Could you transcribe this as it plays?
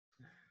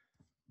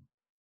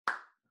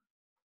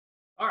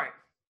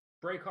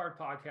Break Hard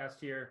podcast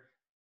here.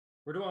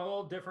 We're doing a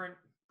little different,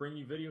 bring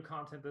you video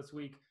content this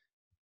week.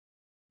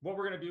 What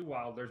we're going to do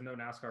while there's no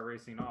NASCAR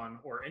racing on,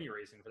 or any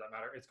racing for that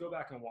matter, is go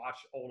back and watch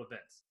old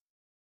events.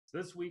 So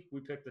this week, we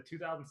picked the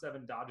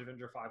 2007 Dodge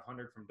Avenger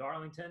 500 from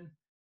Darlington,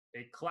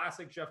 a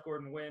classic Jeff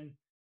Gordon win.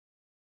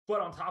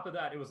 But on top of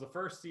that, it was the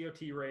first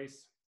COT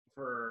race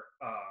for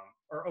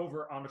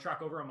on the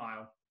track over a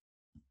mile.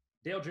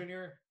 Dale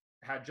Jr.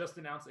 had just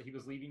announced that he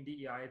was leaving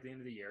DEI at the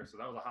end of the year, so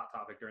that was a hot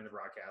topic during the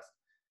broadcast.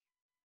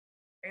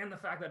 And the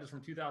fact that it's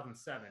from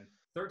 2007,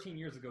 13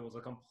 years ago, was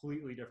a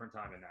completely different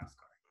time in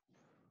NASCAR.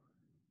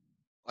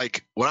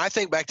 Like, when I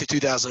think back to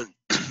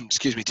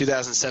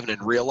 2007 in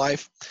real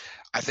life,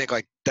 I think,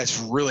 like, that's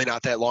really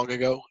not that long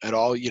ago at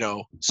all,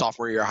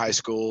 sophomore year of high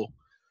school,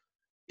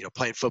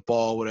 playing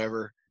football,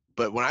 whatever.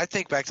 But when I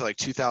think back to, like,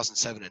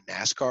 2007 in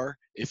NASCAR,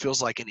 it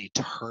feels like an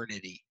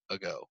eternity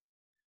ago.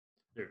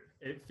 Dude,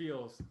 it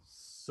feels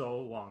so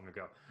long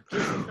ago.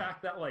 Just the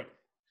fact that, like,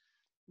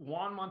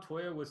 Juan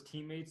Montoya was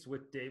teammates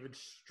with David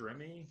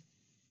Stremme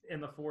in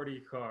the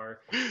 40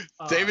 car.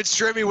 David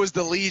Stremme was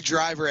the lead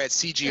driver at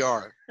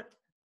CGR.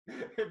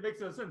 It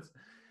makes no sense.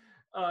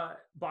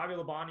 Bobby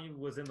Labonte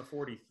was in the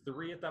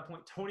 43 at that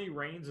point. Tony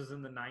Raines was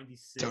in the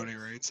 96. Tony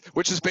Raines,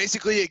 which is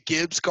basically a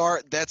Gibbs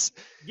car. That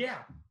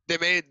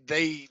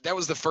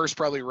was the first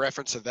probably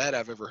reference of that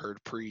I've ever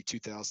heard pre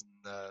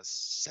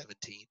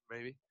 2017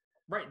 maybe.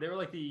 Right, they were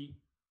like the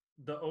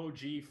OG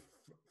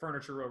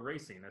Furniture Row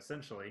Racing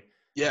essentially.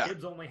 Yeah,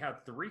 Gibbs only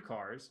had 3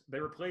 cars.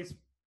 They replaced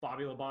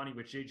Bobby Labonte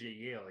with J.J.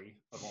 Yaley,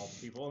 of all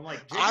people. And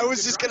I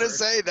was just going to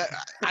say that.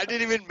 I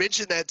didn't even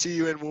mention that to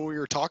you when we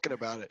were talking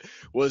about it,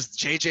 was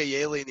J.J.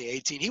 Yaley in the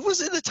 18. He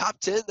was in the top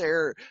 10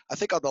 there, I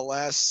think, on the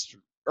last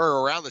 –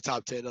 or around the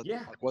top 10 on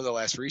one of the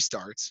last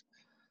restarts.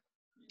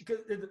 Because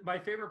my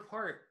favorite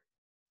part,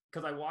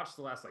 because I watched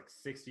the last,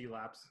 60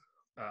 laps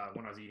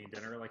when I was eating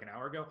dinner, an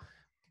hour ago.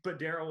 But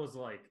Darryl was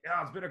like,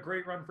 it's been a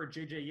great run for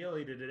J.J.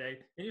 Yaley today.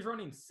 And he's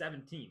running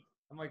 17th.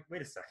 I'm like,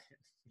 wait a second.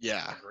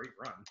 Yeah. That's a great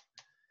run.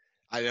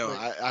 I know.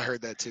 I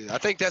heard that too. I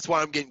think that's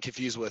why I'm getting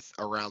confused with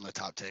around the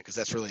top 10, because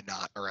that's really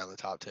not around the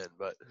top 10.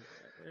 But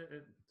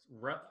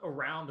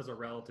around is a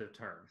relative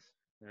term.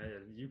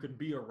 You could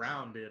be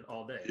around it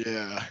all day.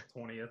 Yeah.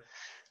 20th.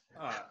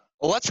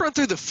 Well, let's run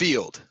through the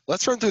field.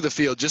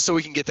 Just so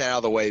we can get that out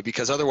of the way,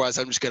 because otherwise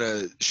I'm just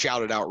gonna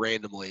shout it out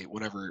randomly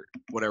whenever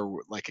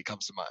it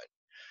comes to mind.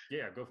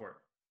 Yeah, go for it.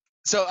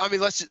 So I mean,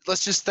 let's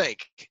just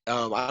think.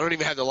 I don't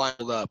even have the line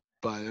up,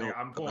 but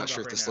I'm not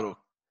sure if this now. little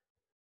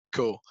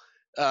cool.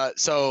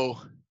 So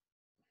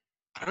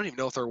I don't even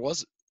know if there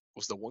was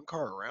the one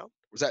car around.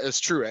 It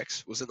was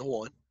Truex was in the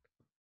one.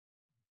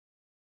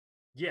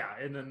 Yeah,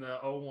 and then the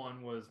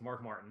 01 was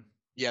Mark Martin.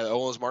 Yeah, the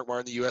 01 was Mark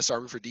Martin, the U.S.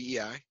 Army for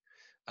DEI.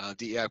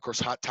 DEI, of course,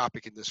 hot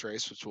topic in this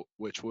race,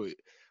 which we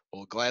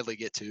will gladly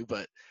get to.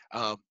 But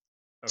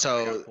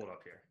so pulled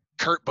up here.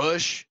 Kurt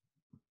Busch,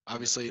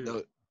 obviously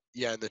no.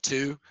 Yeah, and the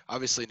 2,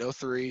 obviously no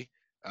 3.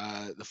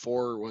 The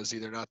 4 was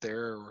either not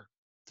there or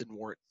didn't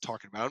warrant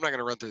talking about. I'm not going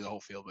to run through the whole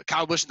field, but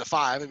Kyle Busch in the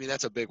 5, I mean,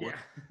 that's a big one.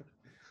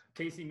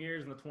 Casey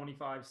Mears in the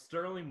 25,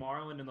 Sterling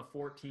Marlin in the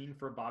 14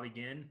 for Bobby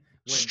Ginn.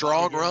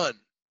 Strong run.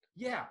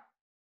 Yeah.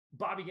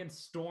 Bobby Ginn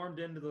stormed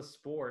into the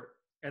sport,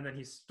 and then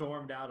he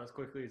stormed out as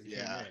quickly as he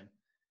came in.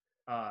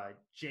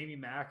 Jamie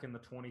Mack in the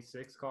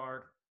 26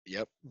 car.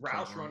 Yep.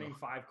 Roush running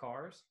 5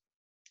 cars.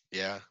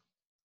 Yeah.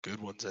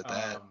 Good ones at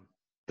that.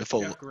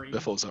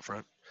 Biffle's up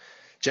front.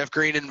 Jeff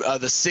Green in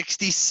the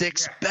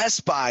 66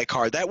 Best Buy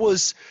car. That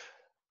was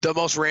the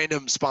most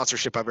random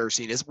sponsorship I've ever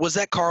seen. Was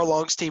that Carl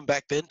Long's team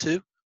back then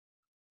too?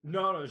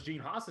 No, it was Gene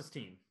Haas's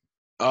team.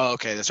 Oh,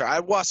 okay, that's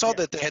right. I saw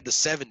that they had the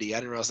 70. I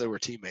didn't realize they were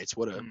teammates.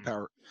 What a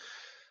power.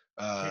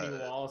 Kenny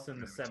Wallace in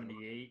the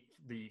 78,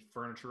 the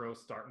Furniture Row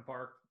starting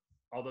park.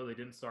 Although they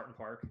didn't start in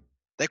park.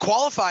 They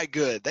qualified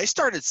good. They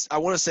started, I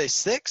want to say,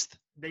 6th.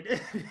 They did.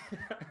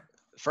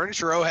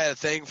 Furniture Row had a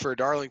thing for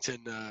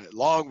Darlington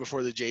long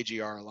before the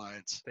JGR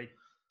Alliance. They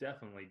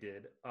definitely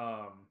did.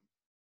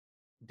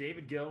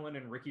 David Gilliland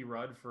and Ricky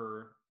Rudd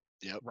for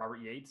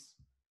Robert Yates.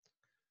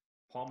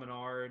 Paul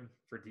Menard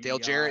for DEI. Dale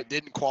Jarrett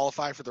didn't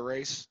qualify for the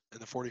race in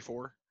the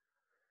 44.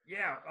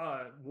 Yeah,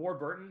 Ward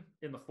Burton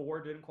in the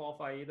 4 didn't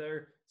qualify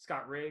either.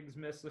 Scott Riggs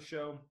missed the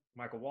show.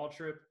 Michael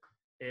Waltrip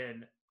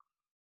and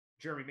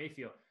Jeremy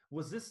Mayfield.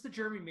 Was this the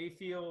Jeremy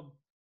Mayfield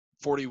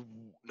 40?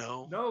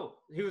 No. No,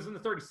 he was in the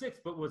 36,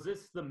 but was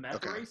this the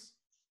meth race?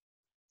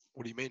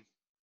 What do you mean?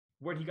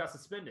 When he got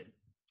suspended.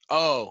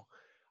 Oh,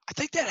 I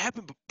think that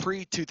happened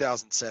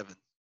pre-2007.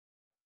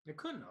 It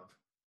couldn't have.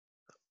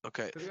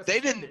 Okay. They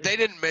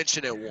didn't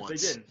mention it once. They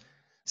didn't.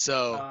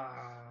 So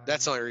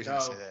that's the only reason I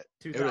say that.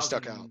 It would have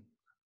stuck out.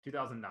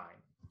 2009.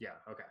 Yeah,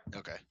 okay.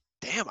 Okay.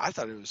 Damn, I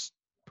thought it was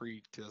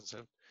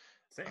pre-2007.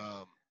 Same.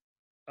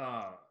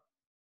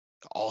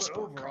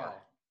 All-sport car.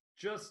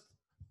 Just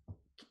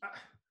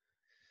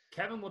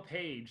Kevin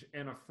LePage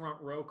in a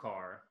front row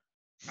car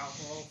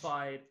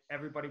out-qualified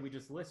everybody we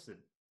just listed.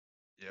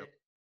 Yep.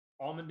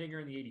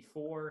 Allmendinger in the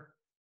 84.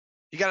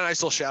 He got a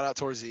nice little shout-out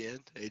towards the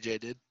end. AJ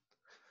did.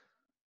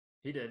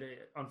 He did. He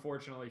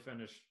unfortunately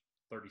finished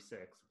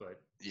 36,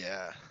 but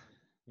Yeah.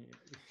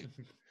 give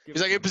He's it like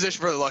to in him.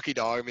 position for the lucky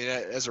dog. I mean,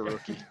 as a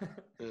rookie.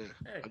 Hey.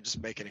 I'm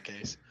just making a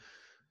case.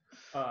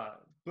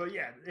 But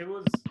yeah, it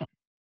was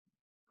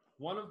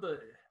one of the,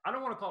 I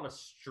don't want to call it a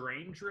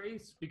strange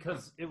race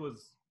because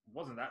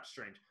wasn't that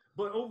strange,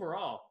 but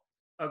overall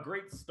a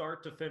great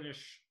start to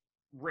finish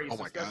race, Oh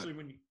my God. especially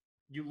when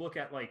you look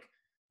at like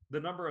the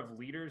number of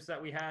leaders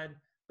that we had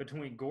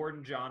between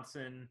Gordon,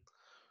 Johnson.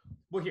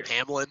 Well, here,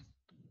 Hamlin.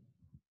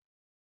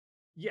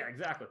 yeah,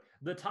 exactly.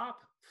 The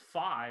top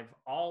 5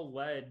 all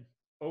led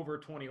over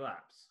 20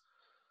 laps,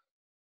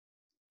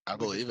 I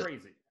which is believe it.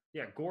 crazy.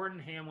 Yeah, Gordon,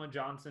 Hamlin,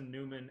 Johnson,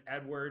 Newman,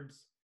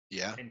 Edwards,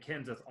 Yeah. and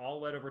Kenseth all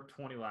led over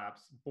 20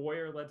 laps.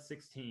 Boyer led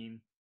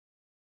 16.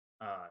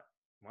 Wow,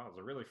 it was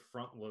a really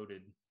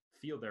front-loaded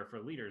field there for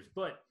leaders.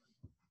 But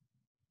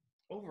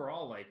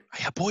overall, like,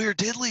 Yeah, Boyer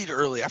did lead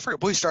early. I forgot.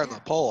 Boyer started on yeah,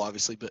 the pole,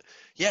 obviously, but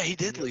yeah, he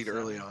did in the lead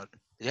early 07. on.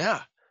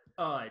 Yeah.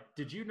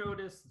 Did you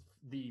notice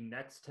the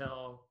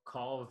Nextel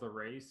call of the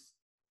race?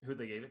 Who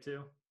they gave it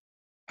to?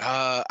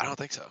 I don't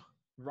think so.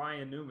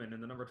 Ryan Newman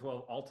in the number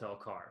 12 Altel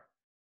car.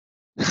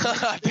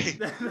 They-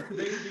 They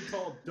would be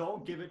told,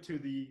 don't give it to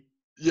the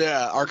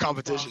yeah, our freaking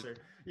competition.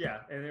 sponsor.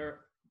 Yeah, and they're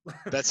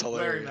That's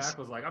Larry hilarious. Mack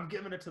was like, I'm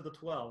giving it to the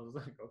 12. I was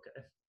like,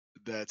 okay.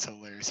 That's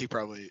hilarious. He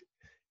probably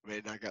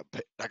not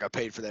got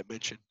paid for that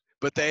mention.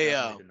 But they,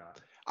 Definitely did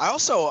not.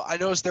 I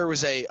noticed there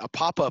was a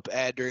pop-up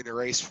ad during the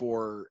race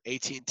for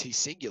AT&T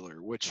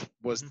Singular, which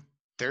was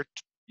their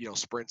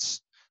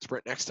Sprint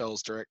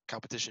Nextel's direct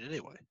competition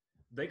anyway.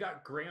 They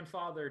got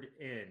grandfathered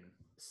in.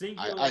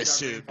 Singular I got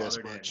assumed as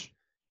grandfathered much.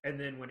 in. And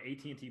then when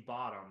AT&T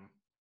bought them,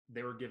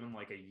 they were given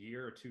like a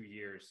year or 2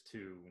 years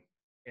to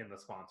in the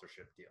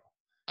sponsorship deal.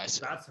 I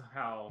see. That's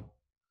how.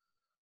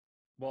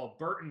 Well,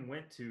 Burton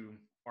went to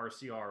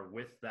RCR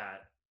with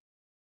that,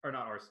 or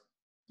not RCR.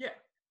 Yeah.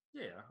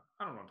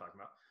 I don't know what I'm talking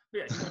about. But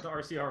yeah, he went to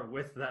RCR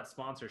with that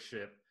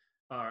sponsorship,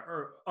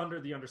 or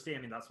under the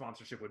understanding that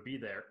sponsorship would be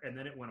there, and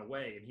then it went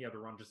away, and he had to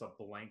run just a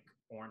blank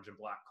orange and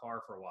black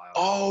car for a while.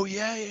 Oh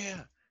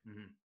yeah.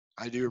 Mm-hmm.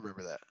 I do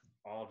remember that.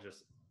 All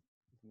just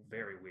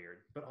very weird,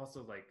 but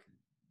also like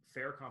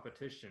fair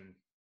competition.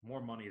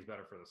 More money is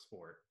better for the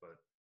sport, but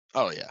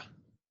Oh yeah.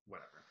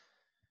 whatever.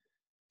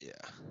 Yeah.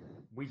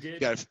 We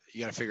did.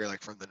 You gotta figure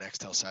like from the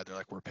Nextel side, they're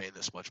like, we're paying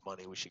this much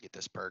money, we should get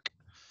this perk.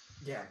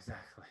 Yeah,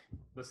 exactly.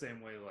 The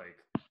same way like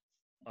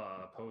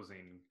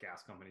opposing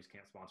gas companies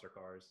can't sponsor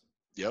cars.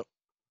 Yep.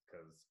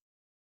 Because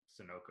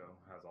Sunoco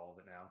has all of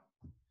it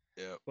now.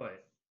 Yep.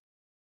 But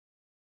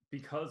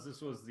because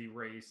this was the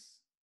race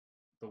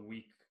the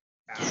week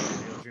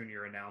after Dale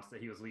Jr. announced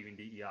that he was leaving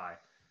DEI,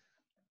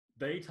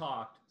 they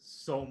talked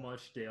so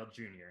much Dale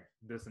Jr.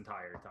 this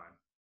entire time.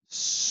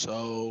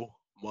 So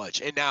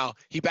much. And now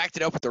he backed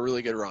it up with a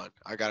really good run.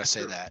 I gotta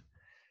say that.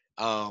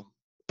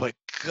 But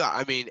God,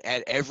 I mean,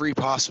 at every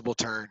possible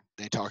turn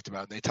they talked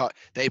about.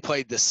 They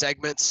played the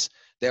segments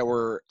that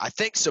were, I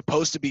think,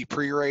 supposed to be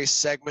pre-race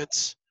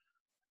segments,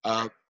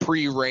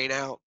 pre-rain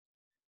out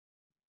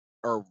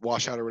or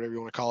washout or whatever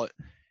you want to call it.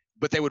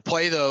 But they would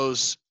play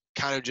those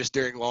kind of just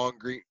during long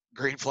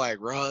green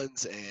flag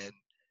runs,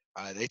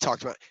 and they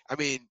talked about. I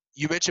mean,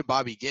 you mentioned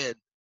Bobby Ginn.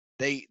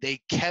 They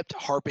kept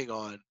harping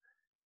on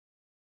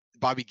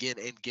Bobby Ginn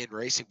and Ginn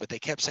Racing, but they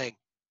kept saying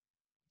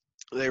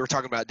they were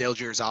talking about Dale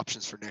Jr.'s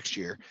options for next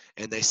year,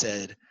 and they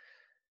said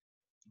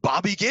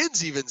Bobby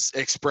Ginn's even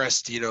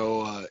expressed,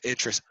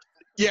 interest.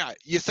 Yeah,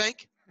 you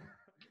think?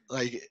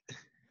 Like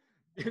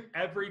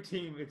every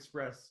team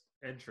expressed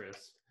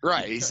interest.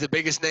 Right, he's the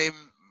biggest name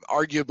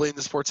arguably in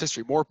the sports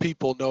history. More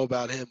people know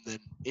about him than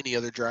any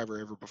other driver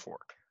ever before.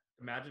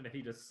 Imagine if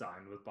he just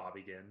signed with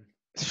Bobby Ginn.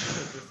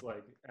 It's just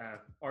like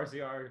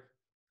RCR,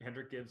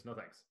 Hendrick Gibbs, no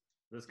thanks.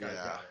 This guy's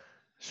got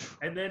it.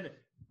 And then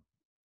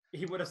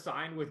he would have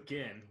signed with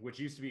Ginn, which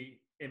used to be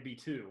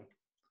MB2,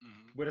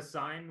 would have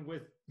signed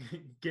with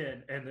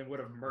Ginn, and then would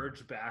have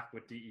merged back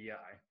with DEI,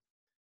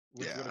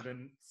 which would have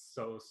been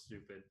so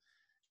stupid.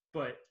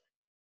 But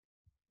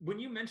when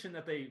you mentioned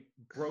that they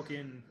broke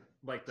in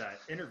like that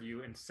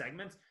interview in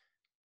segments,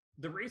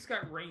 the race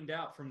got rained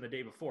out from the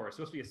day before. It's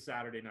supposed to be a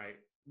Saturday night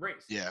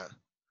race. Yeah.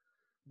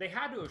 They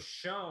had to have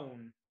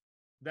shown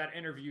that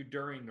interview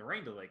during the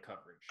rain delay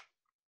coverage.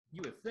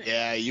 You would think.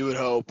 Yeah, you would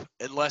hope,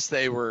 unless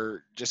they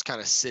were just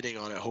kind of sitting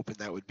on it, hoping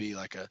that would be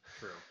like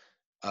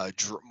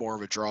more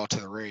of a draw to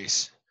the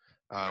race,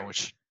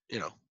 which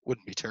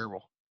wouldn't be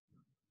terrible.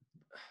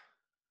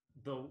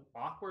 The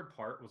awkward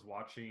part was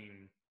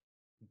watching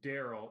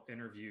Daryl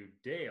interview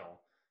Dale,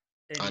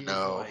 and he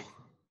was like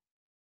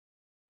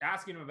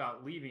asking him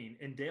about leaving,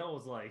 and Dale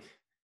was like,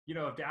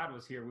 if Dad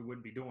was here, we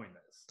wouldn't be doing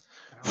this.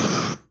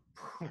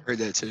 I heard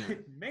that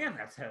too. Man,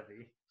 that's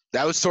heavy.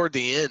 That was toward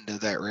the end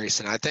of that race,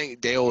 and I think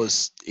Dale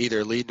was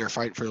either leading or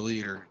fighting for the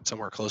lead or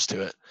somewhere close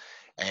to it.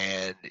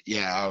 And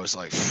yeah, I was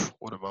like,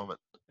 what a moment.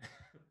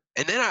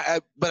 And then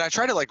I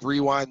tried to like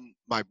rewind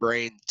my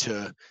brain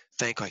to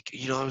think like,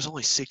 it was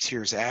only 6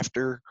 years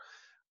after.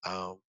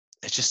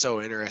 It's just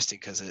so interesting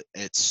because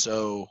it's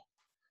so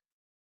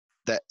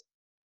that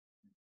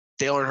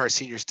Dale Earnhardt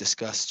Sr.'s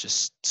discussed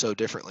just so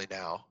differently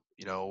now,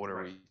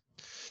 whatever, Right.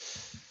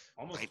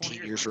 Almost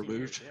 19 years 19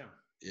 removed. years,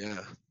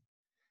 Yeah.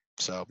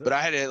 So, but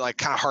I had to like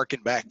kind of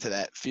harken back to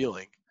that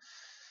feeling.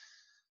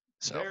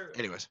 So,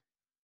 anyways,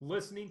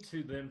 listening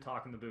to them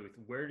talk in the booth,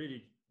 where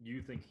did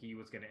you think he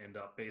was going to end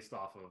up based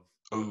off of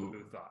what the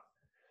booth thought?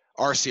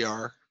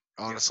 RCR,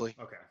 honestly.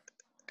 Yeah. Okay.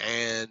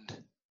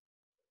 And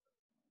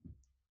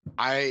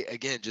I,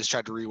 again, just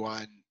tried to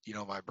rewind,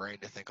 my brain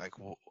to think like,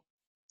 well,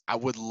 I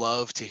would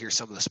love to hear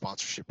some of the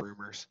sponsorship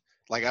rumors.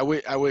 Like I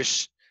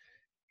wish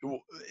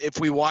if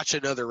we watch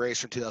another race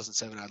from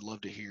 2007, I'd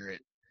love to hear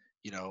it,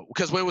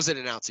 because when was it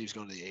announced he was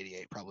going to the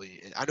 88?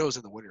 Probably, I know it was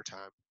in the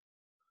wintertime.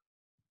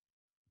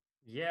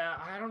 Yeah,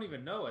 I don't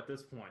even know at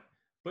this point.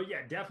 But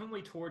yeah,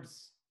 definitely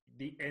towards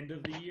the end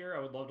of the year, I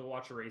would love to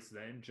watch a race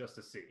then just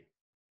to see.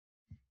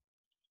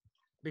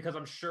 Because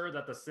I'm sure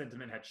that the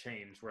sentiment had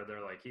changed where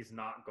they're like, he's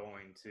not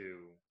going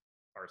to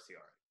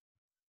RCR.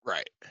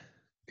 Right.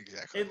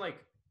 Exactly. And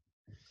like,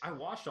 I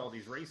watched all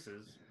these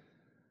races.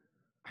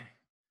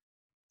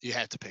 You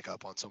had to pick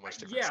up on so much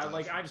different stuff. Yeah,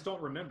 like I just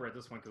don't remember at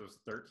this point because it was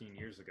 13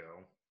 years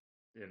ago.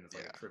 And it's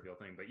like a trivial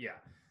thing. But yeah,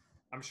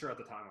 I'm sure at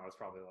the time I was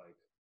probably like,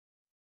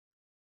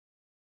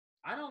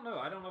 I don't know.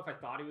 I don't know if I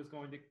thought he was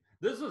going to.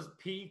 This was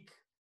peak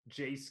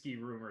J-Ski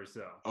rumors,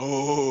 though.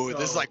 Oh, so,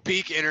 this is like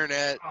peak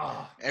internet.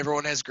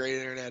 Everyone has great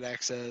internet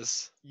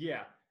access.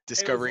 Yeah.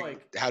 Discovering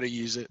how to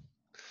use it.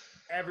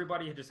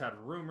 Everybody had just had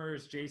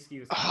rumors. J-Ski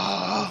was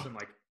posting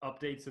like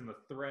updates in the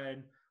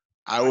thread.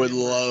 I would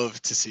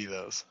love to see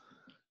those.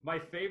 My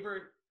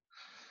favorite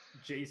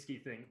J-Ski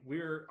thing, we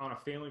were on a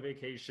family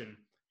vacation,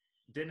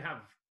 didn't have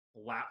a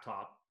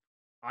laptop.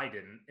 I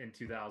didn't in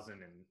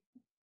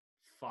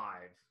 2005.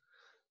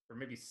 Or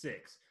maybe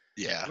 6.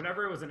 Yeah.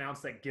 Whenever it was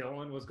announced that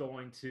Gillen was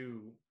going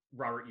to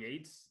Robert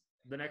Yates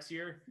the next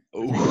year,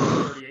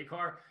 the 38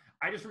 car,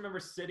 I just remember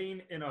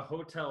sitting in a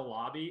hotel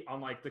lobby on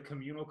like the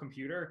communal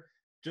computer,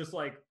 just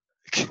like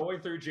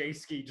going through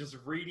J-Ski, just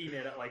reading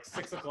it at like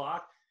 6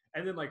 o'clock,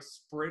 and then like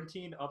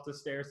sprinting up the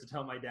stairs to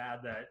tell my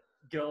dad that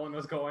Gillen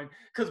was going,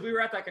 because we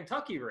were at that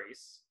Kentucky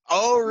race.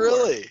 Oh,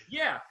 really?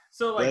 Yeah.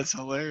 So like that's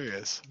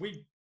hilarious.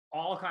 We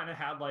all kind of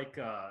had like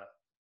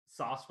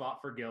soft spot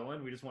for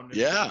Gillen. We just wanted to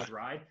do a good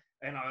ride.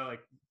 And I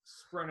like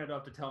sprinted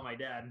up to tell my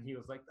dad, and he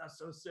was like, "That's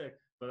so sick."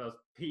 But that was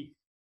peak.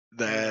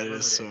 That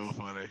is so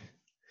funny.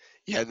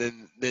 Yeah,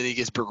 then he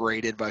gets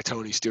berated by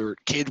Tony Stewart.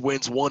 Kid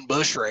wins one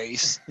Busch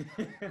race.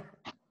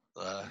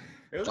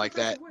 Like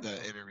that,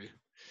 the interview.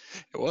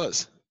 It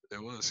was.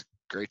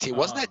 Great team.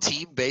 Wasn't that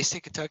team based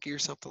in Kentucky or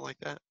something like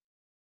that?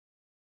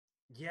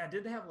 Yeah,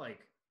 did they have like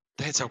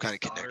they had some kind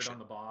of connection on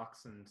the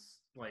box and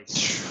like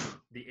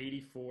the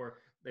 84?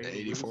 They would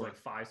lose like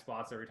 5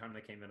 spots every time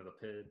they came into the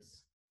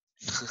pits.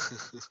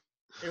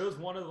 It was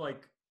one of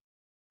like,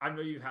 I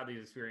know you've had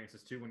these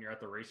experiences too when you're at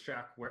the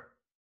racetrack where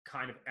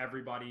kind of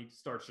everybody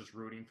starts just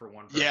rooting for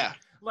one person. Yeah.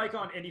 Like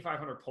on Indy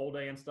 500 pole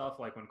day and stuff,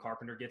 like when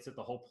Carpenter gets it,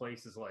 the whole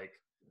place is like,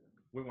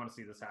 we want to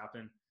see this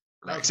happen.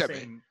 Right, except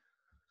me.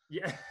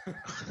 Yeah.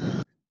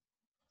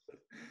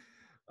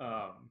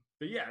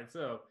 But yeah,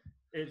 so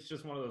it's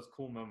just one of those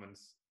cool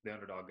moments, the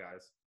underdog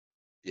guys.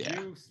 Yeah.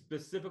 You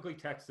specifically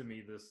texted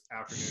me this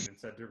afternoon and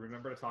said to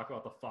remember to talk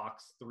about the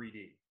Fox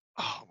 3D.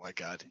 Oh my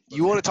God.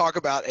 You want to talk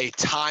about a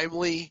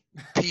timely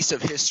piece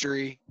of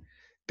history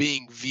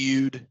being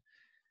viewed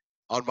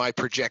on my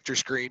projector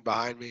screen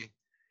behind me?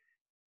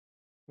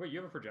 Wait, you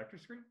have a projector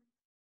screen?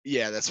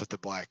 Yeah, that's what the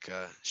black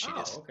sheet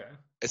is. Oh, okay.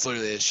 It's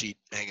literally a sheet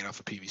hanging off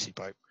a PVC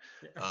pipe.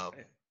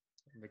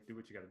 Do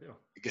what you got to do.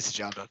 It gets the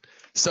job done.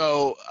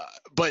 So,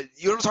 but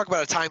you want to talk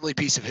about a timely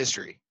piece of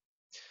history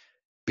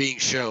being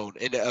shown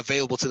and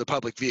available to the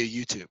public via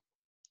YouTube.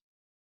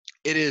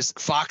 It is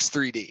Fox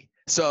 3D.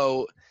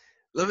 So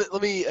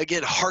let me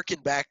again harken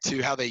back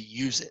to how they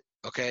use it.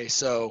 Okay,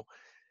 so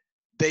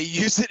they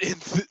use it in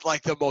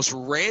like the most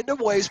random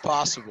ways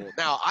possible.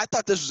 Now, I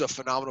thought this was a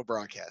phenomenal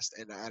broadcast,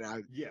 and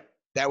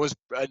that was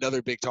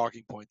another big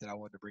talking point that I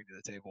wanted to bring to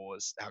the table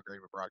was how great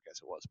of a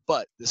broadcast it was.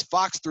 But this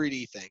Fox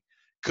 3D thing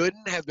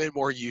couldn't have been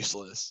more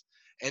useless.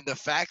 And the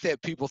fact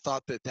that people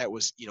thought that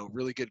was,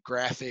 really good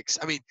graphics.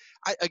 I mean,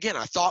 I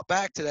thought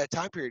back to that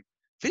time period.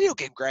 Video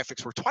game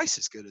graphics were twice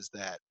as good as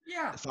that.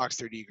 Yeah. The Fox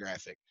 3D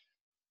graphic.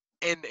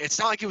 And it's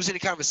not like it was any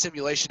kind of a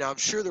simulation. Now, I'm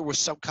sure there was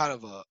some kind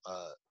of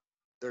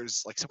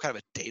there's like some kind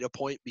of a data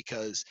point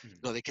because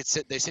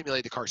they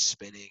simulated the car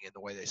spinning and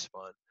the way they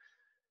spun.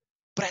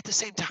 But at the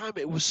same time,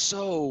 it was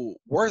so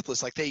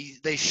worthless. Like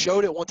they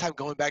showed it one time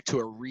going back to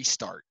a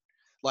restart.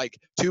 Like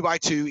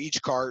 2x2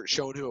 each car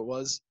showing who it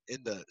was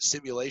in the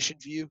simulation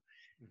view,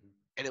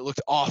 and it looked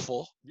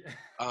awful. Yeah.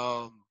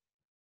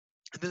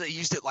 And then they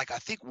used it like I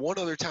think one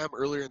other time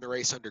earlier in the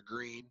race under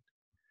green,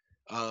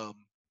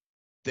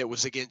 that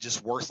was again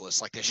just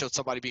worthless. Like they showed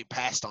somebody being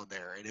passed on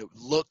there, and it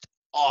looked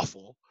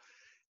awful.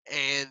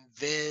 And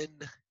then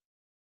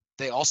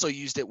they also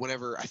used it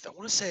whenever I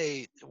want to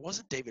say it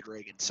wasn't David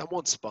Reagan.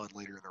 Someone spun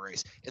later in the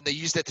race, and they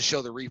used that to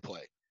show the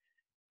replay.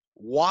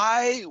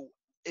 Why?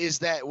 Was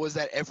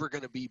that ever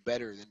going to be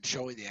better than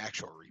showing the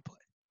actual replay?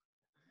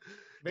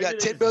 You got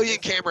 10 billion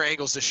camera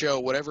angles to show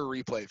whatever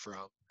replay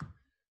from.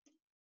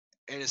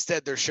 and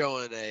instead they're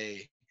showing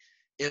a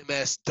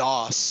MS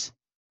DOS,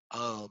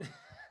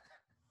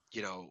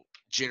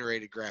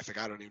 generated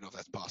graphic. I don't even know if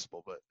that's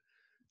possible, but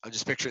I'm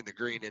just picturing the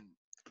green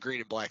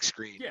and black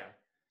screen. Yeah.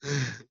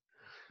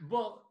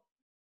 Well,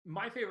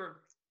 my favorite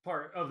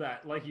part of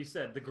that, like you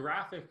said, the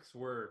graphics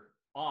were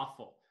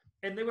awful,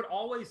 and they would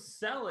always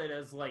sell it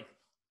as like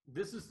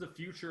this is the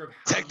future of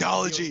how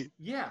technology.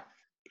 Yeah,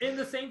 and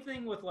the same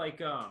thing with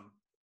like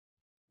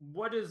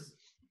what did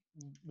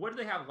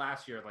they have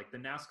last year? Like the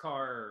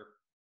NASCAR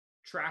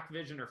track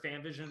vision or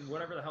fan vision,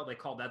 whatever the hell they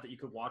called that you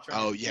could watch on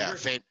Oh yeah,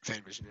 fan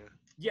vision.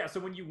 Yeah, so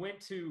when you went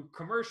to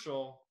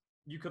commercial,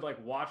 you could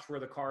like watch where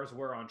the cars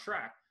were on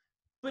track,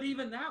 but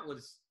even that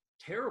was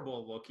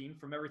terrible looking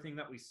from everything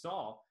that we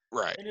saw.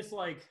 Right. And it's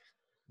like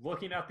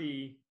looking at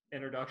the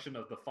introduction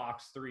of the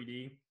Fox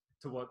 3D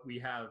to what we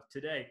have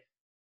today,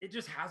 it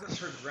just hasn't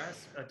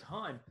progressed a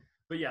ton.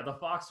 But yeah, the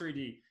Fox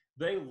 3D,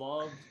 they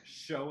loved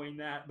showing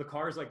that the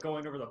cars like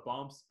going over the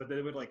bumps, but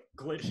they would like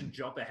glitch and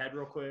jump ahead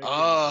real quick.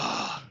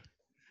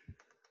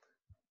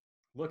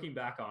 Looking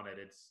back on it,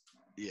 it's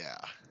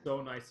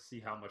so nice to see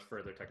how much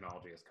further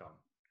technology has come.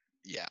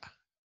 Yeah,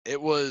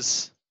 it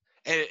was.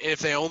 And if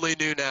they only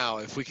knew now,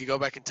 if we could go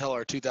back and tell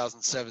our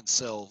 2007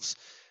 selves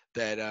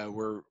that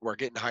we're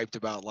getting hyped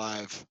about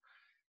live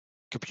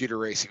computer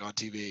racing on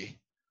TV,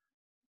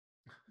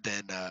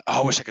 then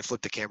I wish I could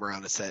flip the camera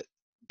around. It's that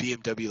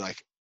BMW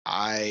like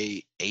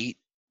i8,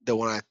 the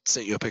one I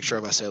sent you a picture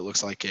of. I said it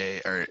looks like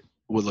or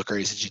would look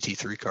great as a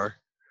GT3 car.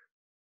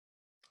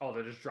 Oh,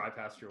 they just drive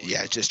past your window.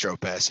 Yeah, it just drove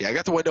past. Yeah, I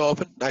got the window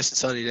open. Nice and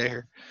sunny day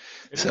here.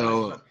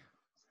 So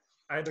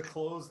I had to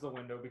close the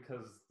window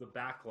because the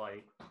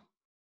backlight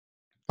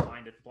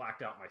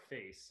blacked out my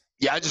face.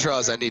 Yeah, I just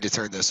realized I need to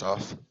turn this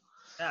off.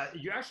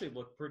 You actually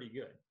look pretty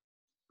good.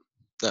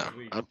 No,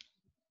 we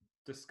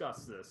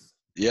discussed this.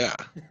 Yeah,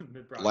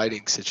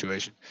 lighting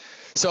situation.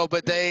 So,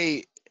 but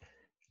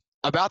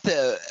about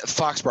the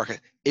Fox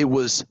broadcast, it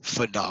was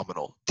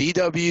phenomenal.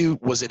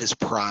 DW was in his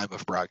prime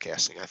of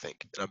broadcasting, I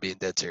think, and I'm being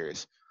dead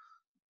serious.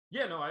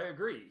 Yeah, no, I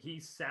agree.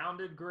 He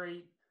sounded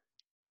great.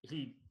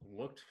 He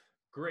looked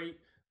great.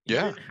 He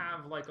didn't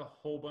have like a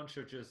whole bunch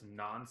of just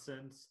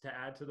nonsense to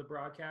add to the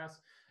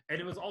broadcast.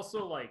 And it was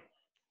also like,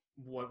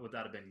 what would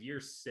that have been? Year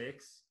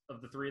 6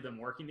 of the three of them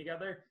working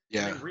together.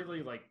 Yeah. And they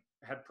really like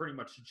had pretty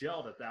much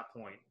gelled at that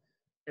point.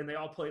 And they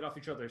all played off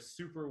each other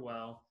super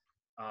well.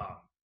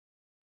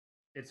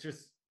 It's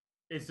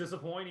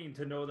disappointing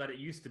to know that it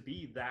used to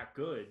be that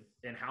good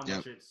and how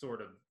much it sort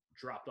of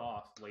dropped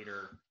off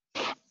later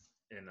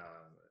in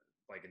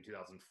like in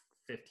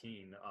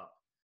 2015 up.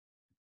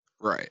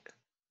 Right.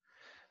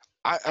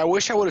 I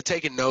wish I would have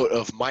taken note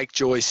of Mike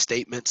Joy's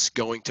statements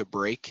going to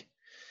break.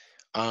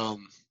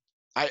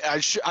 I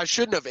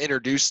shouldn't have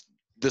introduced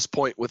this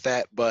point with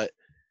that, but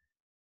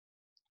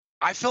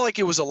I felt like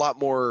it was a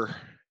lot more.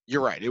 You're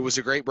right. It was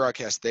a great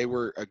broadcast.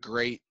 Their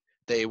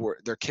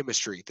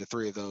chemistry, the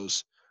three of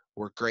those,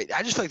 were great.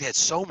 I just feel like they had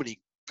so many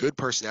good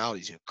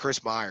personalities. You know,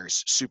 Chris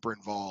Myers, super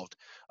involved.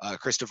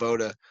 Chris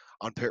Devoda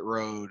on pit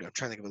road. I'm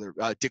trying to think of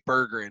other. Dick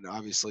Berggren,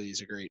 obviously, is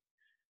a great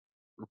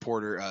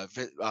reporter. I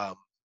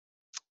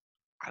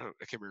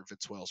can't remember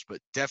Vince Wells, but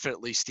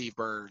definitely Steve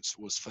Burns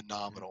was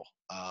phenomenal.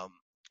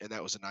 And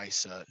that was a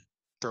nice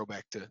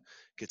throwback to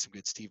get some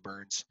good Steve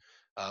Burns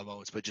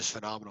moments, but just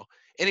phenomenal.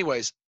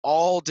 Anyways,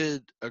 all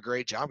did a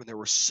great job, and there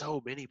were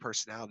so many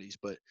personalities.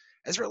 But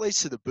as it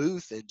relates to the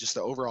booth and just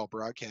the overall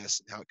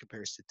broadcast and how it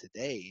compares to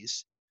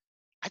today's,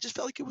 I just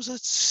felt like it was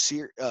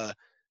a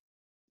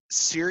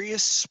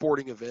serious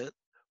sporting event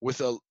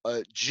with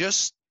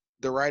just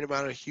the right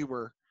amount of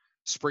humor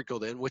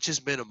sprinkled in, which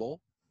is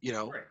minimal, you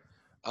know.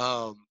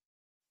 Right.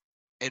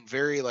 And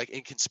very like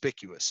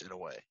inconspicuous in a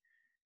way.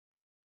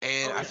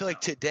 And I feel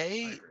like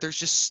today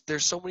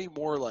there's so many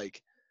more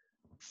like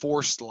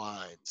forced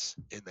lines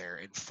in there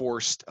and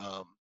forced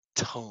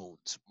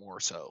tones more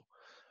so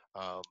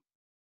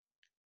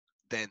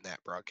than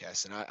that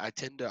broadcast. And I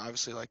tend to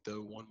obviously like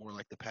the one more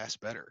like the past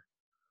better.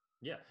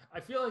 Yeah, I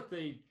feel like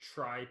they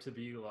try to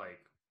be like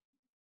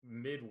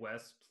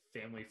Midwest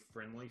family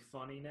friendly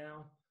funny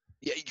now.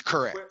 Yeah,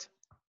 correct.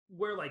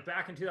 Where like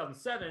back in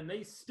 2007,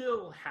 they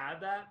still had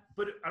that,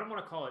 but I don't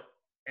want to call it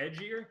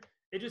edgier.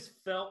 It just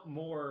felt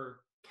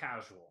more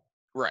casual.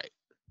 Right.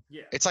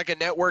 Yeah. It's like a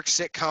network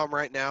sitcom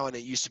right now, and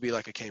it used to be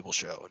like a cable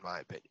show, in my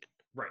opinion.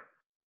 Right.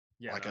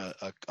 Yeah. Like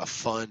a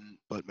fun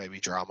but maybe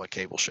drama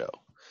cable show.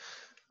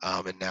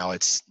 And now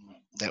it's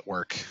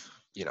network,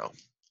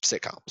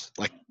 sitcoms,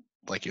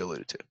 like you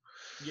alluded to.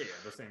 Yeah,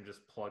 the same,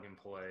 just plug and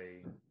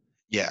play.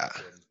 Yeah.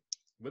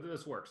 Whether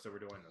this works, so we're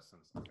doing this.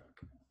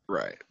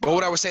 Right. But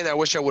what I was saying that I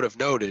wish I would have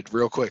noted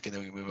real quick, and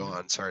then we move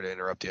on. Sorry to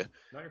interrupt you.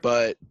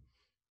 But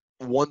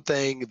one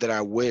thing that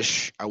I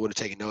wish I would have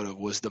taken note of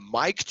was the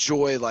Mike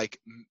Joy, like,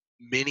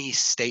 mini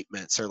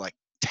statements or, like,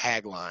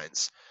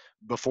 taglines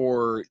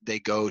before they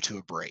go to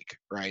a break,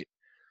 right?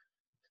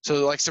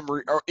 So, like,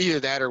 or either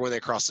that or when they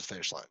cross the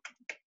finish line.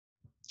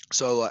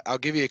 So I'll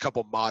give you a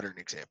couple modern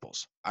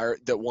examples.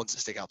 The ones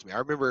that stick out to me. I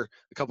remember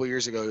a couple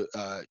years ago,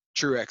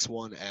 Truex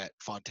won at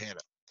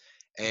Fontana,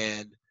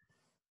 and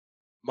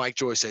Mike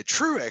Joy said,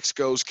 Truex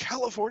goes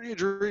California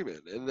dreaming.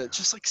 And it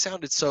just like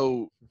sounded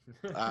so,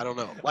 I don't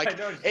know. Like I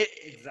know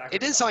it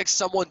didn't sound like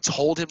someone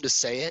told him to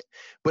say it,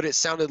 but it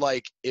sounded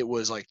like it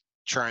was like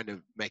trying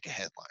to make a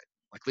headline.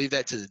 Like leave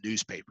that to the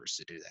newspapers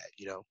to do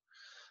that.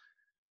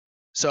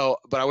 So,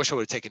 but I wish I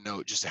would have taken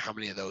note just to how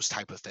many of those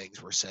type of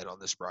things were said on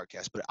this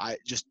broadcast. But I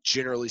just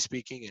generally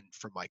speaking, and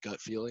from my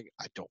gut feeling,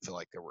 I don't feel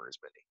like there were as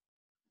many.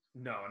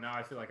 No, now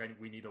I feel like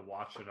we need to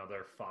watch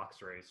another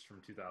Fox race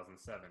from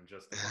 2007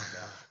 just to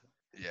find out.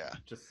 Yeah.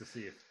 Just to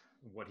see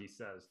what he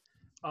says.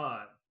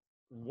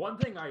 One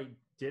thing I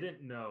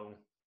didn't know,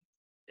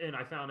 and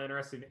I found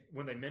interesting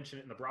when they mentioned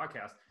it in the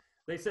broadcast,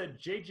 they said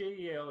J.J.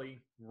 Yaley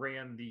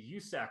ran the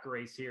USAC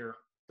race here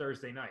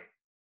Thursday night.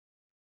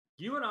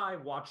 You and I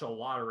watch a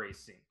lot of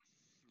racing.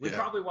 We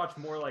probably watch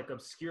more like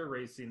obscure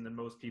racing than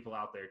most people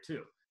out there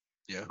too.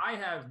 Yeah. I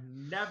have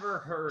never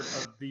heard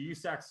of the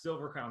USAC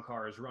Silver Crown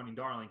cars running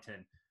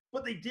Darlington,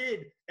 but they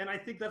did, and I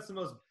think that's the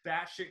most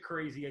batshit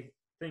crazy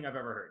thing I've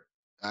ever heard.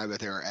 I bet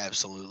they were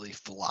absolutely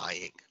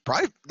flying.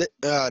 Probably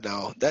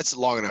no, that's a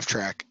long enough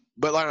track.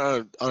 But like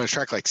on a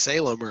track like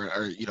Salem or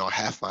a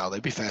half mile,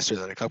 they'd be faster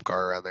than a Cup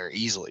car around there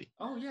easily.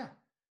 Oh yeah,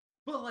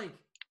 but like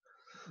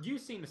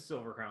you've seen a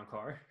Silver Crown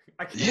car.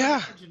 I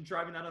can't imagine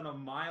driving that on a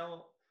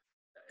mile.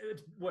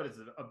 What is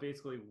it?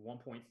 Basically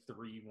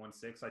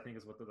 1.316, I think,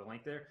 is what the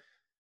length there.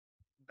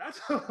 That's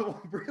a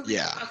really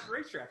fast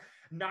racetrack.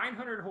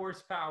 900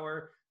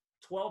 horsepower,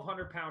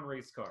 1,200-pound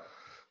race car.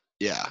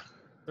 Yeah.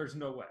 There's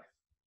no way.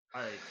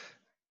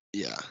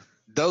 Yeah.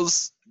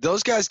 Those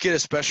guys get a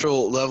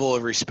special level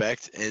of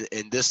respect,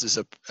 and this is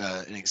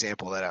an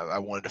example that I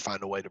wanted to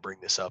find a way to bring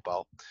this up.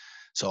 I'll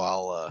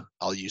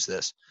use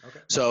this.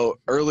 Okay. So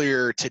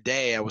earlier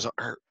today,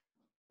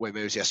 maybe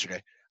it was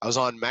yesterday. I was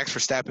on Max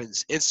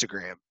Verstappen's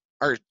Instagram,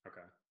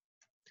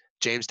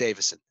 James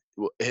Davison.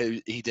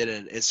 He did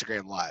an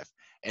Instagram live,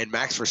 and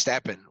Max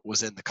Verstappen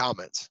was in the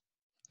comments,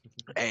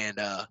 and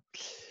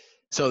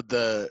so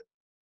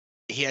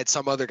he had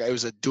some other guy. It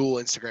was a dual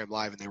Instagram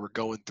live, and they were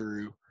going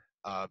through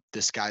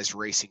this guy's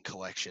racing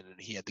collection, and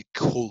he had the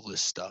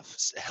coolest stuff: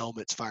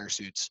 helmets, fire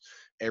suits,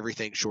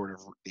 everything short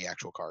of the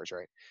actual cars,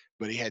 right?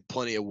 But he had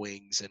plenty of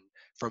wings, and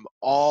from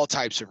all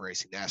types of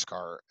racing: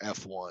 NASCAR,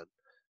 F1,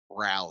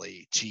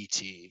 Rally,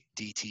 GT,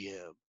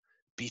 DTM,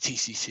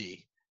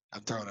 BTCC.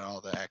 I'm throwing out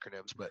all the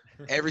acronyms, but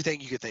everything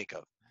you could think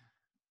of.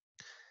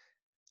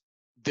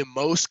 The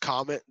most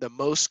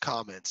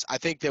comments, I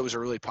think that was a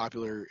really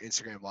popular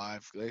Instagram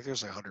live. Like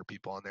there's like 100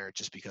 people on there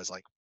just because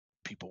like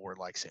people were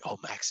like saying, "Oh,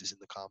 Max is in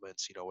the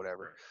comments,"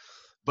 whatever.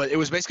 But it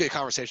was basically a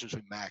conversation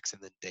between Max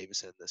and then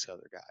Davison and this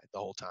other guy the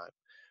whole time.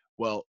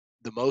 Well,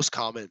 the most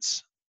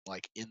comments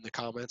like in the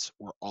comments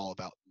were all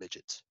about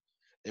midgets.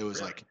 It was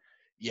talking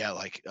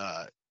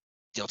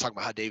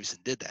about how Davison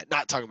did that.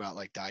 Not talking about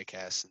like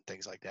diecasts and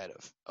things like that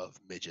of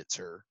midgets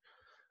or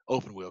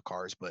open wheel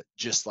cars, but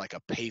just like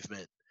a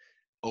pavement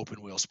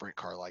open wheel sprint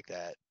car like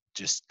that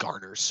just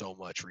garners so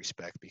much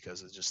respect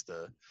because of just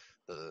the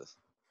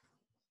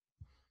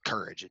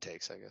courage it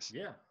takes, I guess.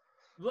 Yeah.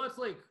 Well, that's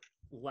like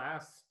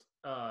last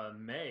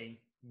May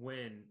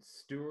when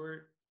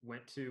Stewart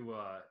went to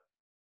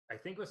I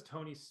think it was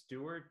Tony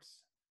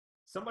Stewart's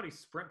somebody's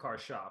sprint car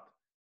shop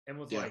and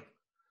was like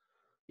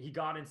he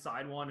got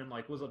inside one and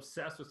like was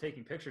obsessed with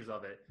taking pictures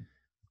of it.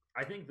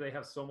 I think they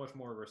have so much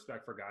more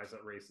respect for guys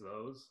that race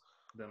those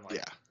than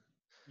like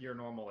your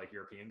normal like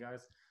European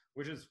guys,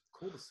 which is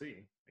cool to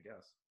see, I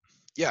guess.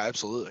 Yeah,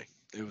 absolutely.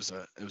 It was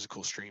a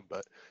cool stream,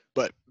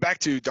 but back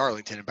to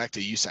Darlington and back to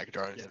USAC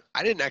Darlington. Yeah.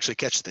 I didn't actually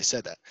catch that they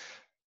said that,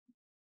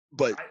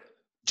 but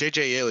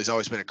J.J. Yaley's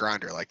always been a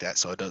grinder like that,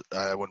 so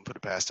I wouldn't put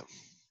it past him.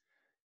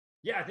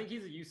 Yeah, I think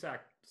he's a USAC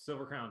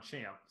Silver Crown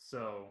champ.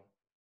 So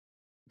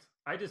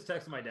I just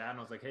texted my dad and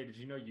I was like, "Hey, did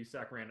you know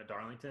USAC ran at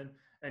Darlington?"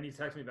 And he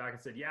texted me back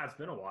and said, "Yeah, it's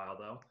been a while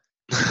though."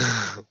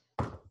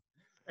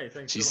 Hey,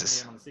 thanks for letting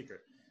me in on the secret.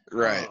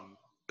 Right.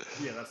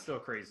 Yeah, that's still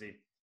crazy.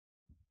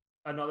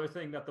 Another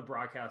thing that the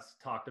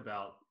broadcast talked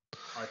about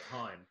a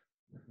ton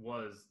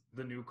was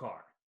the new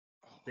car.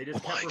 They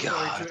just kept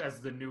referring to it as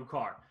the new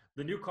car.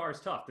 The new car is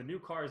tough. The new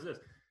car is this.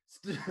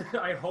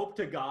 I hope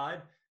to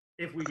God,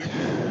 if we get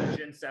to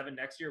Gen 7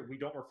 next year, we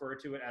don't refer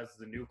to it as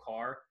the new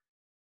car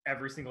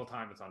every single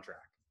time it's on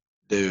track.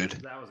 Dude.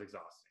 That was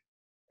exhausting.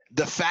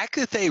 The fact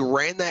that they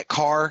ran that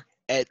car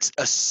at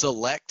a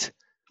select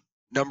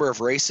number of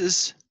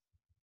races,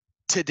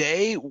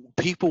 today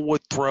people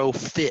would throw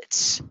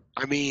fits.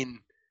 I mean,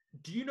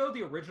 do you know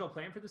the original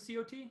plan for the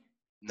COT?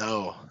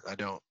 No, I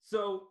don't.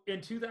 So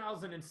in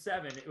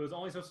 2007, it was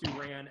only supposed to be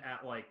ran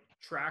at like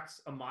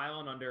tracks a mile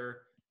and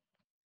under,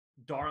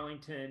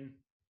 Darlington,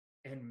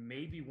 and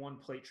maybe one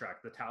plate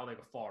track, the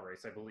Talladega Fall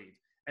race, I believe.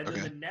 And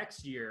then the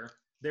next year,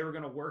 they were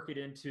going to work it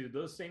into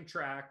those same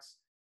tracks,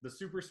 the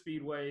super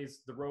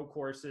speedways, the road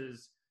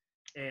courses,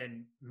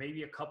 and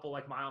maybe a couple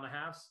like mile and a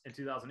halves in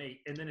 2008.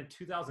 And then in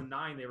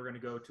 2009, they were going to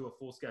go to a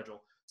full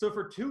schedule. So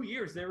for 2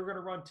 years, they were going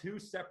to run two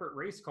separate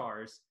race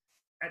cars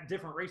at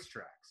different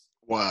racetracks.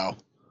 Wow.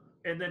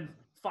 And then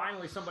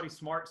finally somebody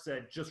smart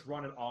said, just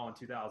run it all in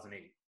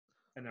 2008.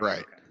 And then right.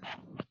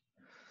 Okay.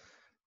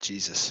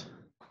 Jesus.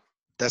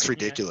 That's I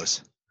can't-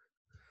 ridiculous.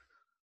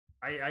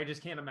 I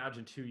just can't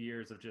imagine 2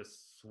 years of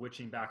just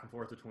switching back and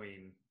forth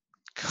between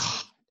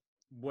God.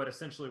 what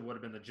essentially would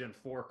have been the Gen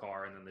 4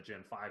 car and then the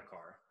Gen 5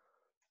 car.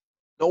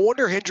 No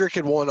wonder Hendrick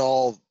had won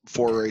all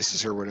 4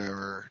 races or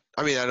whatever.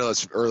 I mean, I know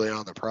it's early on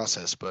in the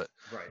process, but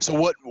Right. so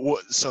what?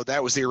 So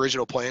that was the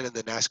original plan, and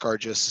then NASCAR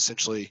just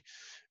essentially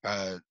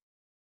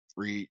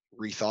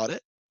rethought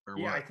it, or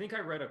Yeah, what? I think I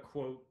read a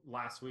quote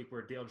last week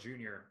where Dale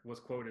Jr. was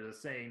quoted as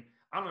saying,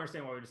 "I don't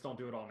understand why we just don't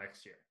do it all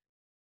next year."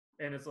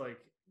 And it's like,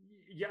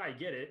 yeah, I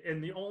get it.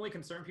 And the only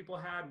concern people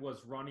had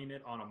was running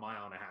it on a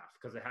mile and a half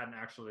because it hadn't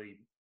actually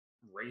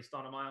raced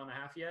on a mile and a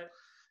half yet.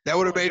 That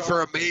would have Well, made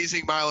for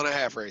amazing mile and a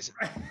half racing.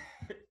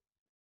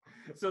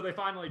 So they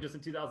finally just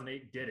in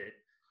 2008 did it,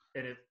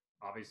 and it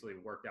obviously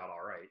worked out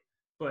all right.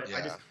 But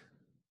Yeah.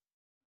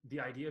 the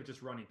idea of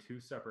just running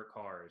 2 separate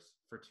cars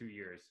for 2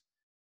 years,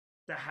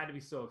 that had to be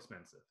so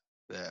expensive.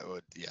 That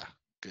would, yeah.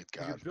 Good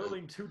God. You're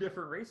building 2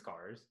 different race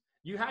cars.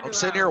 You had to I'm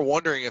sitting here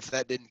wondering if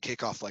that didn't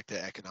kick off like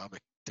the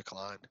economic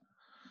decline.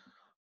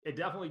 It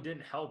definitely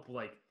didn't help.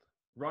 Like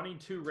running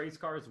 2 race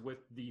cars with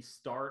the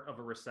start of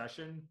a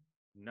recession,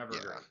 never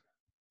great.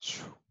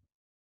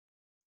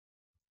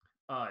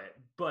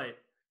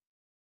 But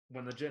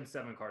when the Gen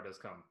 7 car does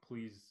come,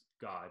 please,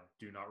 God,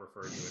 do not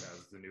refer to it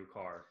as the new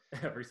car.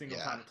 Every single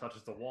time it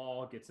touches the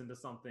wall, gets into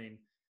something,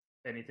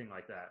 anything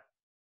like that.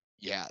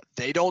 Yeah,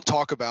 they don't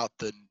talk about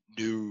the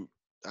new,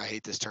 I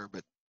hate this term,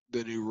 but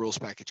the new rules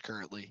package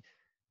currently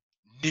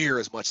near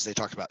as much as they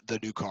talked about the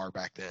new car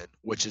back then,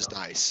 which is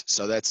nice.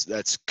 So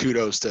that's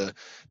kudos to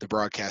the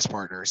broadcast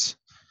partners,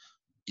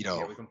 we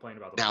complain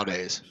about the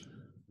nowadays. package.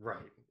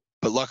 Right.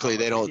 But luckily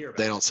they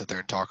don't sit there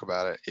and talk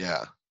about it.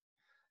 Yeah.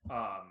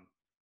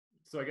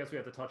 So I guess we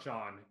have to touch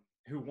on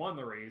who won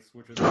the race,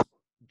 which was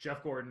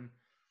Jeff Gordon.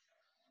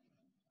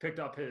 Picked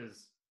up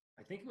his,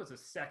 I think it was his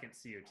second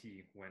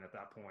COT win at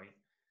that point,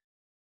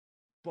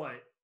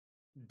 but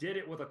did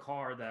it with a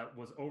car that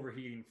was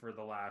overheating for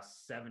the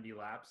last 70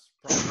 laps,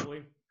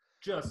 probably.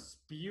 Just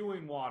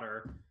spewing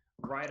water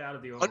right out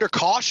of the under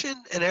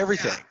caution and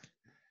everything.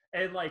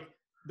 Yeah. And like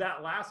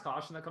that last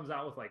caution that comes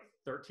out with like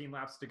 13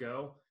 laps to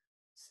go,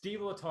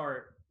 Steve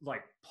Letarte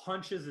like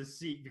punches his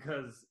seat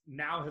because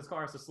now his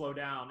car has to slow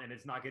down and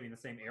it's not getting the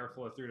same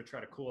airflow through to try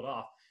to cool it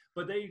off.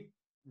 But they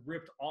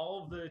ripped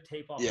all of the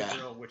tape off the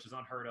grill, which is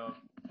unheard of.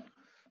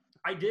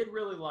 I did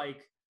really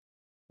like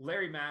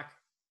Larry Mack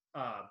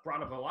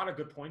brought up a lot of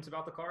good points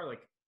about the car,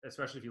 like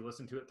especially if you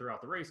listen to it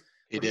throughout the race.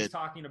 He's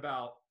talking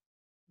about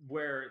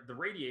where the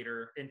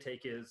radiator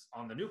intake is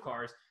on the new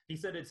cars. He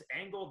said it's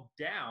angled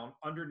down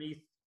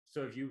underneath.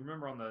 So if you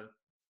remember on the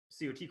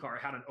COT car,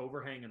 it had an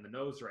overhang in the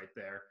nose right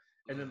there,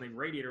 and then the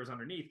radiator was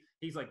underneath.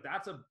 He's like,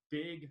 that's a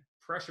big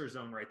pressure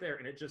zone right there,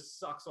 and it just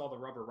sucks all the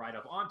rubber right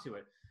up onto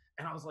it.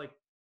 And I was like,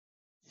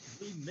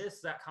 we miss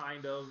that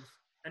kind of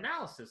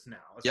analysis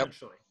now,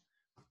 essentially,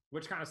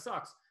 which kind of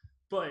sucks.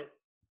 But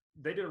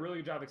they did a really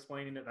good job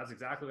explaining it. That's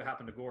exactly what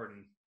happened to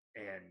Gordon,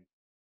 and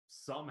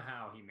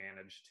somehow he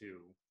managed to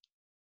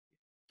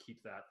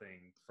keep that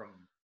thing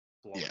from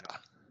blowing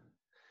up.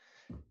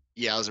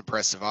 Yeah, it was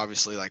impressive.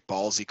 Obviously, like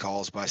ballsy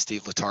calls by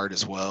Steve Letarte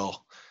as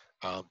well.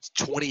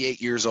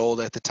 28 years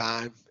old at the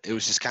time. It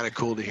was just kind of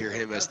cool to hear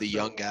him as the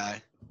young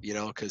guy,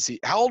 because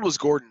how old was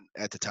Gordon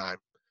at the time?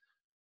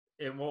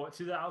 In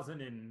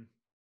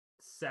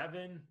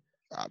 2007.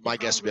 My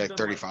guess would be like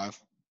 35.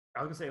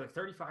 I was gonna say like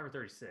 35 or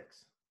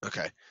 36.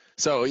 Okay,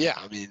 so yeah,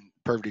 I mean,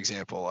 perfect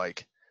example.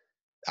 Like,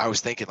 I was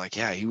thinking, like,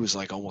 yeah, he was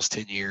like almost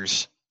 10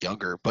 years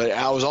younger, but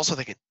I was also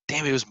thinking,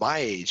 damn, he was my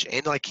age,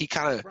 and like he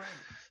kind of. Right.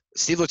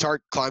 Steve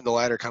Letarte climbed the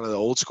ladder kind of the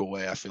old school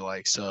way, I feel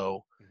like.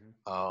 So,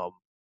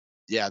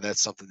 yeah,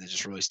 that's something that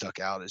just really stuck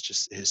out is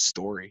just his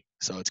story.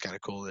 So it's kind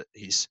of cool that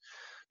he's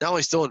not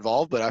only still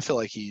involved, but I feel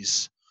like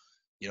he's,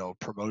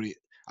 promoting.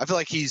 I feel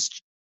like he's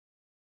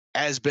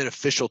as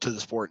beneficial to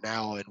the sport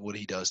now and what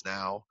he does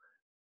now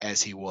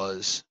as he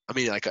was. I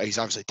mean, like he's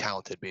obviously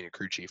talented being a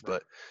crew chief,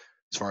 but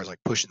as far as like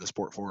pushing the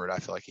sport forward, I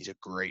feel like he's a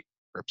great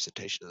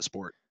representation of the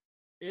sport.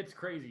 It's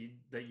crazy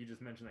that you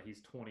just mentioned that he's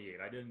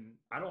 28. I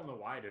don't know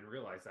why I didn't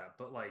realize that,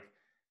 but like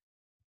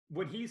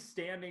when he's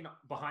standing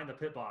behind the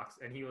pit box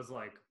and he was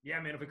like,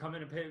 yeah, man, if we come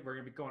in and pit, we're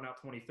going to be going out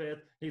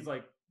 25th. He's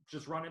like,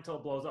 just run until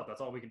it blows up.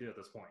 That's all we can do at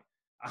this point.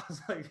 I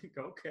was like,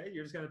 okay,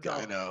 you're just going to tell.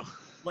 I know.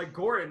 Like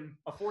Gordon,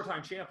 a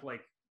 4-time champ,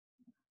 like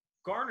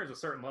garners a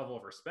certain level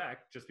of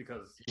respect just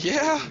because he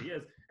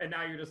is. And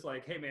now you're just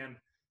like, hey man,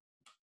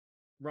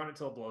 run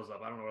until it blows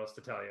up. I don't know what else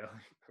to tell you.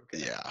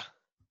 Okay. Yeah.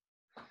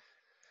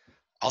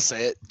 I'll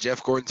say it.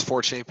 Jeff Gordon's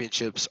 4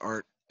 championships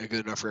aren't a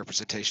good enough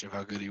representation of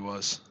how good he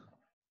was.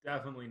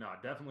 Definitely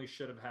not. Definitely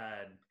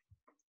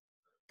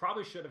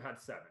probably should have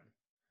had 7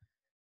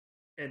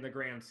 in the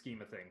grand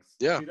scheme of things.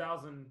 Yeah.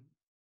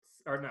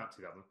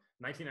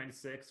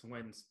 1996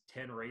 wins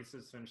 10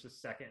 races, finishes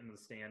second in the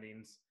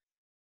standings.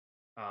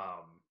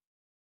 And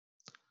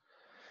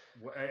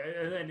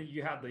then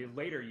you had the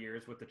later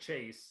years with the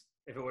chase.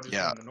 If it would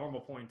have been the normal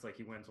points, like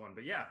he wins one.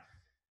 But yeah.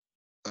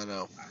 I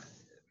know.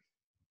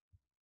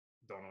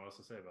 Don't know what else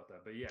to say about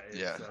that, but yeah.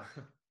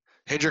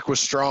 Hendrick was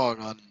strong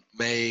on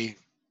May,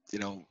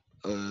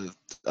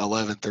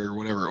 11th or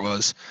whatever it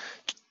was,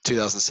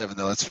 2007.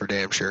 Though that's for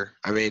damn sure.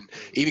 I mean,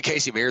 even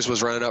Casey Mears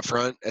was running up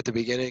front at the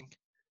beginning.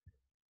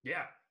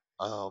 Yeah.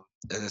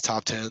 In the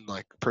top 10,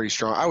 like pretty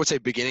strong. I would say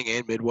beginning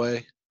and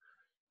midway.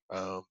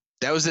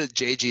 That was at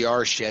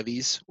JGR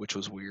Chevys, which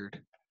was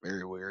weird,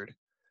 very weird.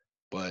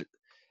 But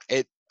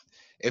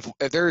if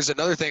there's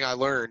another thing I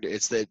learned,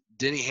 it's that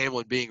Denny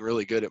Hamlin being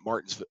really good at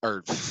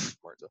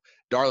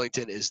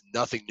Darlington is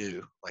nothing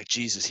new. Like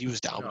Jesus, he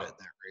was dominant in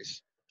that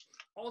race.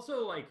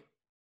 Also, like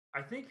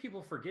I think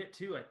people forget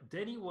too.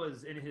 Denny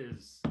was in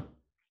his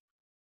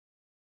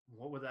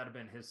what would that have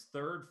been? His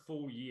third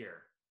full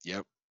year.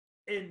 Yep.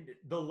 And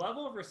the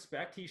level of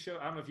respect he showed,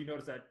 I don't know if you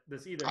noticed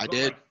this either. I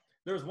did. Like,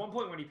 there was one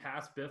point when he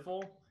passed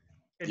Biffle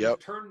and Yep.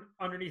 just turned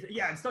underneath.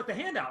 Yeah, and stuck the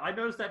hand out. I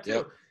noticed that too.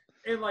 Yep.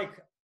 And like,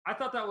 I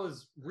thought that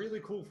was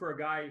really cool for a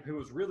guy who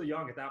was really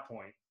young at that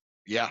point.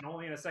 Yeah. And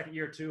only in a second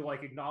year to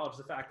like acknowledge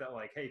the fact that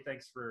like, hey,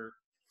 thanks for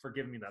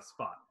giving me that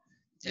spot.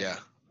 And, yeah.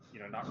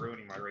 Not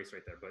ruining my race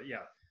right there. But yeah,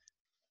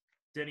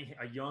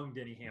 a young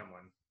Denny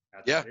Hamlin.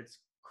 It's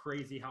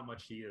crazy how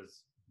much he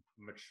is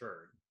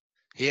matured.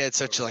 He had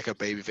such like a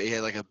baby. He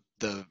had like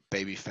the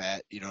baby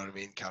fat. You know what I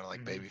mean? Kind of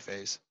like baby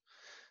face.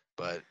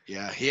 But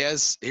yeah, he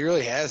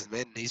really has,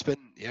 man. He's been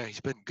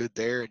good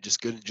there and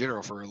just good in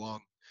general for a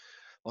long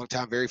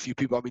time. Very few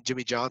people. I mean,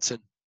 Jimmy Johnson,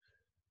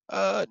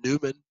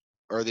 Newman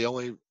are the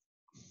only.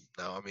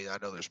 No, I mean I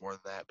know there's more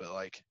than that, but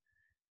like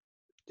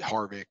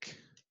Harvick.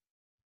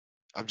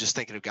 I'm just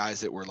thinking of guys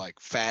that were like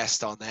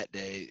fast on that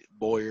day.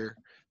 Boyer,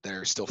 that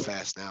are still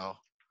fast now.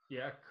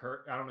 Yeah,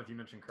 Kurt. I don't know if you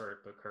mentioned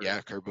Kurt, but Kurt. Yeah,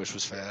 Kurt Busch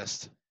was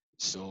fast.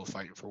 Still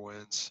fighting for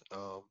wins.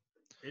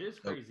 It is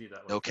crazy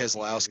that. Like, no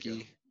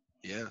Keselowski.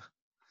 Yeah.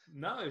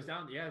 No, it was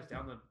down. Yeah, it was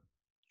down the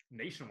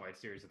nationwide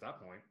series at that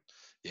point.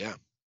 Yeah.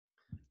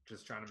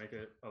 Just trying to make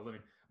a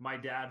living. My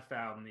dad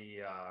found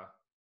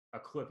a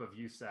clip of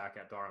USAC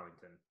at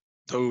Darlington.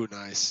 Oh,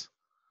 nice.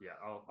 Yeah,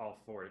 I'll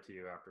forward it to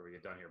you after we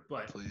get done here.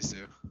 But please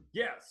do.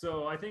 Yeah,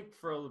 so I think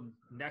for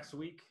next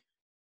week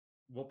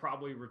we'll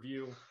probably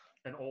review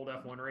an old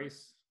F1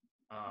 race.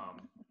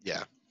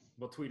 Yeah.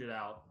 We'll tweet it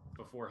out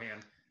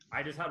beforehand.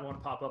 I just had one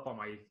pop up on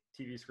my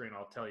TV screen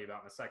I'll tell you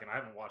about in a second. I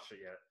haven't watched it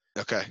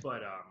yet. Okay.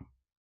 But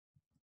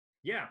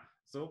yeah,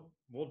 so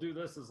we'll do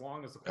this as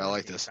long as the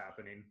quarantine is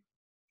happening.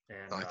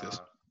 And I like this.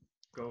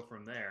 Go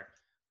from there.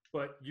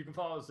 But you can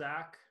follow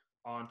Zach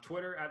on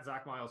Twitter at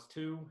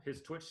ZachMiles2.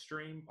 His Twitch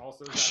stream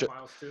also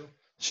ZachMiles2.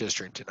 Should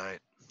stream tonight.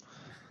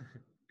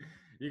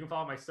 You can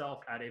follow myself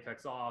at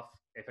ApexOff,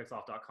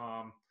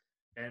 apexoff.com.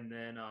 And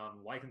then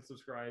like and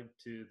subscribe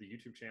to the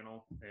YouTube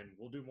channel. And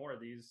we'll do more of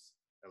these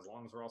as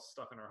long as we're all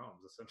stuck in our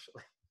homes,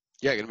 essentially.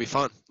 Yeah, going to be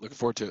fun. Looking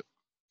forward to it.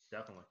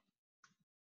 Definitely.